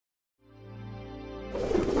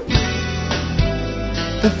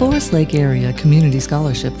The Forest Lake Area Community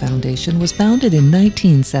Scholarship Foundation was founded in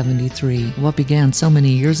 1973. What began so many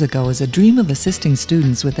years ago as a dream of assisting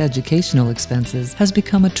students with educational expenses has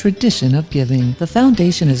become a tradition of giving. The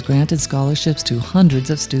foundation has granted scholarships to hundreds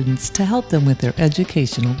of students to help them with their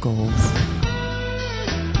educational goals.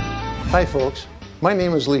 Hi folks, my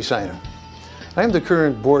name is Lee Sina. I am the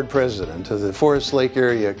current board president of the Forest Lake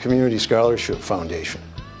Area Community Scholarship Foundation.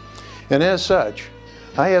 And as such,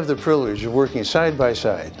 I have the privilege of working side by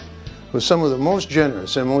side with some of the most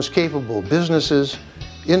generous and most capable businesses,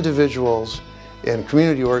 individuals, and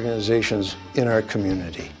community organizations in our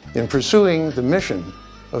community in pursuing the mission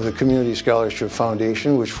of the Community Scholarship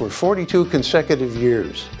Foundation, which for 42 consecutive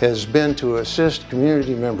years has been to assist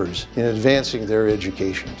community members in advancing their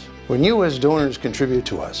educations. When you as donors contribute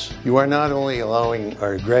to us, you are not only allowing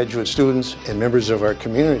our graduate students and members of our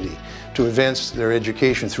community to advance their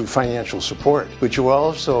education through financial support, but you are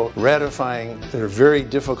also ratifying their very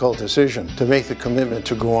difficult decision to make the commitment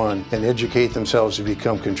to go on and educate themselves to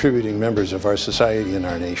become contributing members of our society and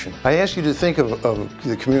our nation. I ask you to think of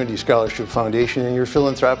the Community Scholarship Foundation in your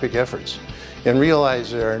philanthropic efforts and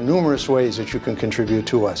realize there are numerous ways that you can contribute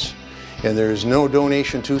to us. And there is no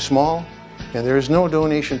donation too small, and there is no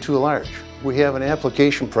donation too large. We have an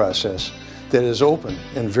application process that is open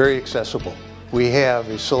and very accessible. We have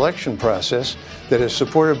a selection process that is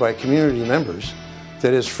supported by community members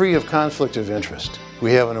that is free of conflict of interest.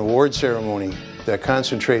 We have an award ceremony that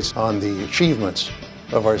concentrates on the achievements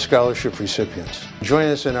of our scholarship recipients. Join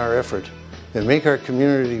us in our effort and make our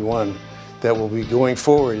community one that will be going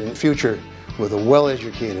forward in the future with a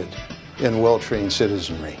well-educated and well-trained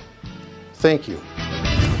citizenry. Thank you.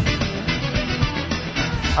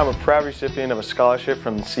 I'm a proud recipient of a scholarship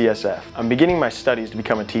from the CSF. I'm beginning my studies to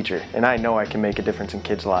become a teacher, and I know I can make a difference in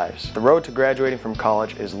kids' lives. The road to graduating from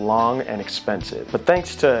college is long and expensive, but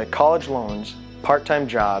thanks to college loans, part-time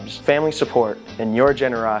jobs, family support, and your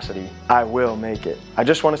generosity, I will make it. I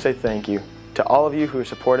just want to say thank you to all of you who have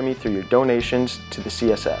supported me through your donations to the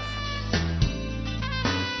CSF.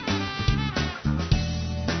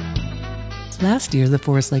 Last year, the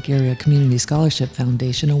Forest Lake Area Community Scholarship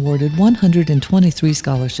Foundation awarded 123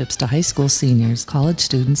 scholarships to high school seniors, college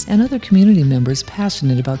students, and other community members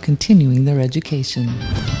passionate about continuing their education.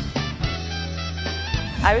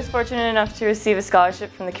 I was fortunate enough to receive a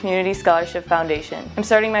scholarship from the Community Scholarship Foundation. I'm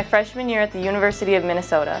starting my freshman year at the University of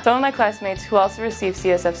Minnesota. Some of my classmates who also receive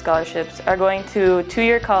CSF scholarships are going to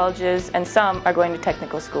two-year colleges, and some are going to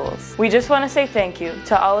technical schools. We just want to say thank you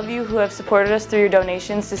to all of you who have supported us through your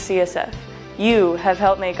donations to CSF. You have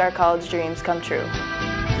helped make our college dreams come true.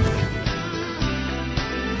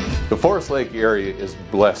 The Forest Lake area is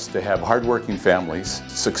blessed to have hardworking families,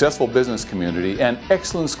 successful business community, and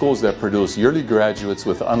excellent schools that produce yearly graduates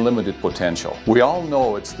with unlimited potential. We all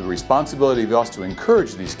know it's the responsibility of us to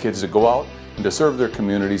encourage these kids to go out and to serve their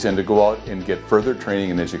communities and to go out and get further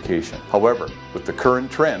training and education. However, with the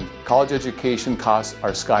current trend, college education costs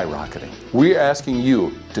are skyrocketing. We're asking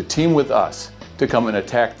you to team with us to come and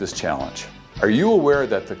attack this challenge. Are you aware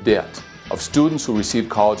that the debt of students who receive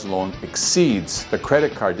college loan exceeds the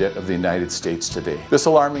credit card debt of the United States today? This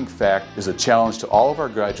alarming fact is a challenge to all of our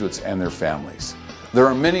graduates and their families. There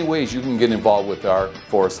are many ways you can get involved with our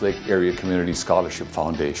Forest Lake Area Community Scholarship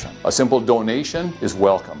Foundation. A simple donation is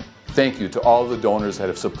welcome. Thank you to all of the donors that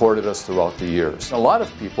have supported us throughout the years. A lot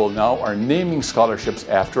of people now are naming scholarships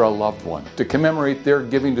after a loved one to commemorate their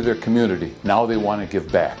giving to their community. Now they want to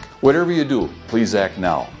give back. Whatever you do, please act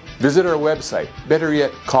now. Visit our website. Better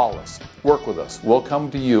yet, call us. Work with us. We'll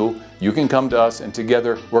come to you. You can come to us, and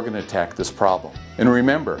together we're going to attack this problem. And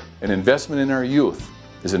remember, an investment in our youth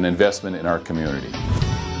is an investment in our community.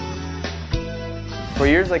 For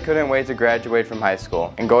years I couldn't wait to graduate from high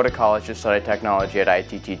school and go to college to study technology at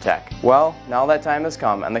ITT Tech. Well, now that time has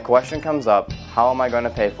come and the question comes up, how am I going to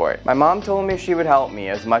pay for it? My mom told me she would help me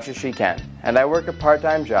as much as she can, and I work a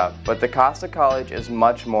part-time job, but the cost of college is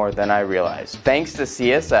much more than I realized. Thanks to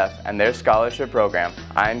CSF and their scholarship program,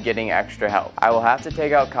 I'm getting extra help. I will have to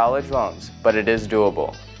take out college loans, but it is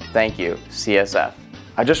doable. Thank you, CSF.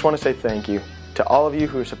 I just want to say thank you to all of you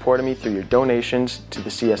who have supported me through your donations to the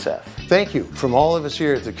CSF. Thank you from all of us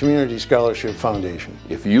here at the Community Scholarship Foundation.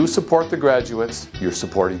 If you support the graduates, you're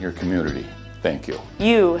supporting your community. Thank you.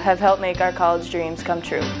 You have helped make our college dreams come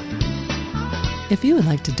true. If you would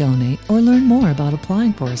like to donate or learn more about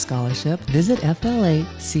applying for a scholarship, visit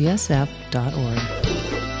flacsf.org.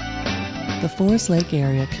 The Forest Lake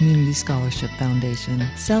Area Community Scholarship Foundation,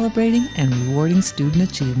 celebrating and rewarding student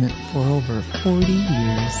achievement for over 40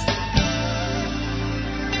 years.